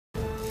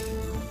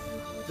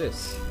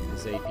This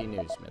is AP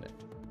News Minute.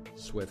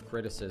 Swift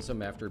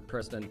criticism after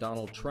President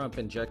Donald Trump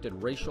injected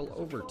racial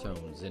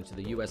overtones into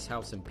the U.S.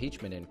 House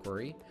impeachment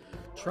inquiry.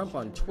 Trump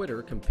on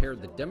Twitter compared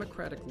the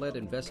Democratic-led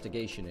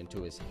investigation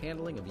into his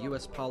handling of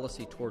U.S.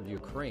 policy toward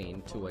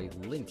Ukraine to a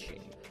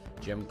lynching.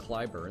 Jim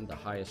Clyburn, the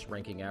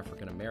highest-ranking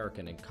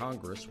African-American in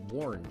Congress,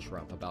 warned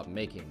Trump about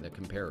making the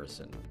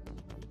comparison.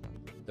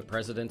 The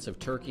presidents of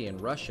Turkey and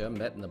Russia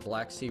met in the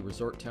Black Sea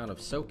resort town of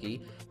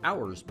Sochi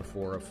hours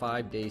before a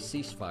 5-day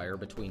ceasefire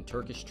between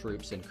Turkish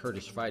troops and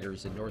Kurdish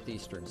fighters in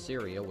northeastern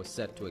Syria was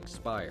set to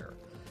expire.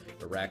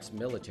 Iraq's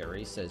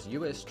military says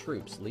U.S.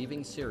 troops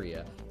leaving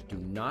Syria do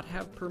not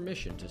have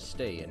permission to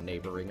stay in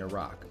neighboring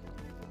Iraq.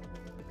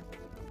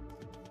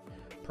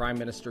 Prime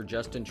Minister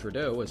Justin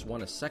Trudeau has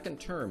won a second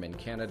term in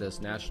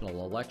Canada's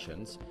national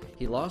elections.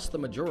 He lost the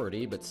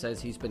majority but says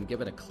he's been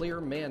given a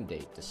clear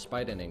mandate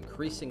despite an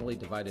increasingly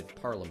divided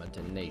parliament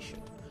and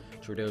nation.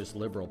 Trudeau's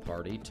Liberal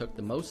Party took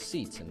the most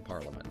seats in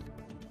parliament.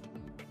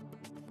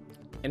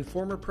 And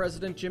former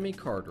President Jimmy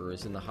Carter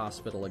is in the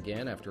hospital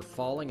again after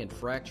falling and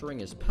fracturing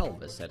his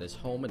pelvis at his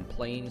home in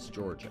Plains,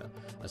 Georgia.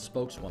 A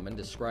spokeswoman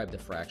described the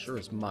fracture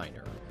as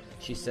minor.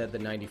 She said the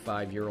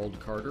 95-year-old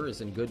Carter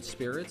is in good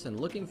spirits and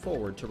looking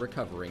forward to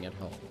recovering at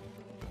home.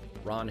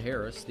 Ron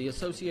Harris, The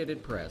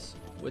Associated Press,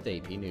 with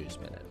AP News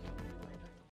Minute.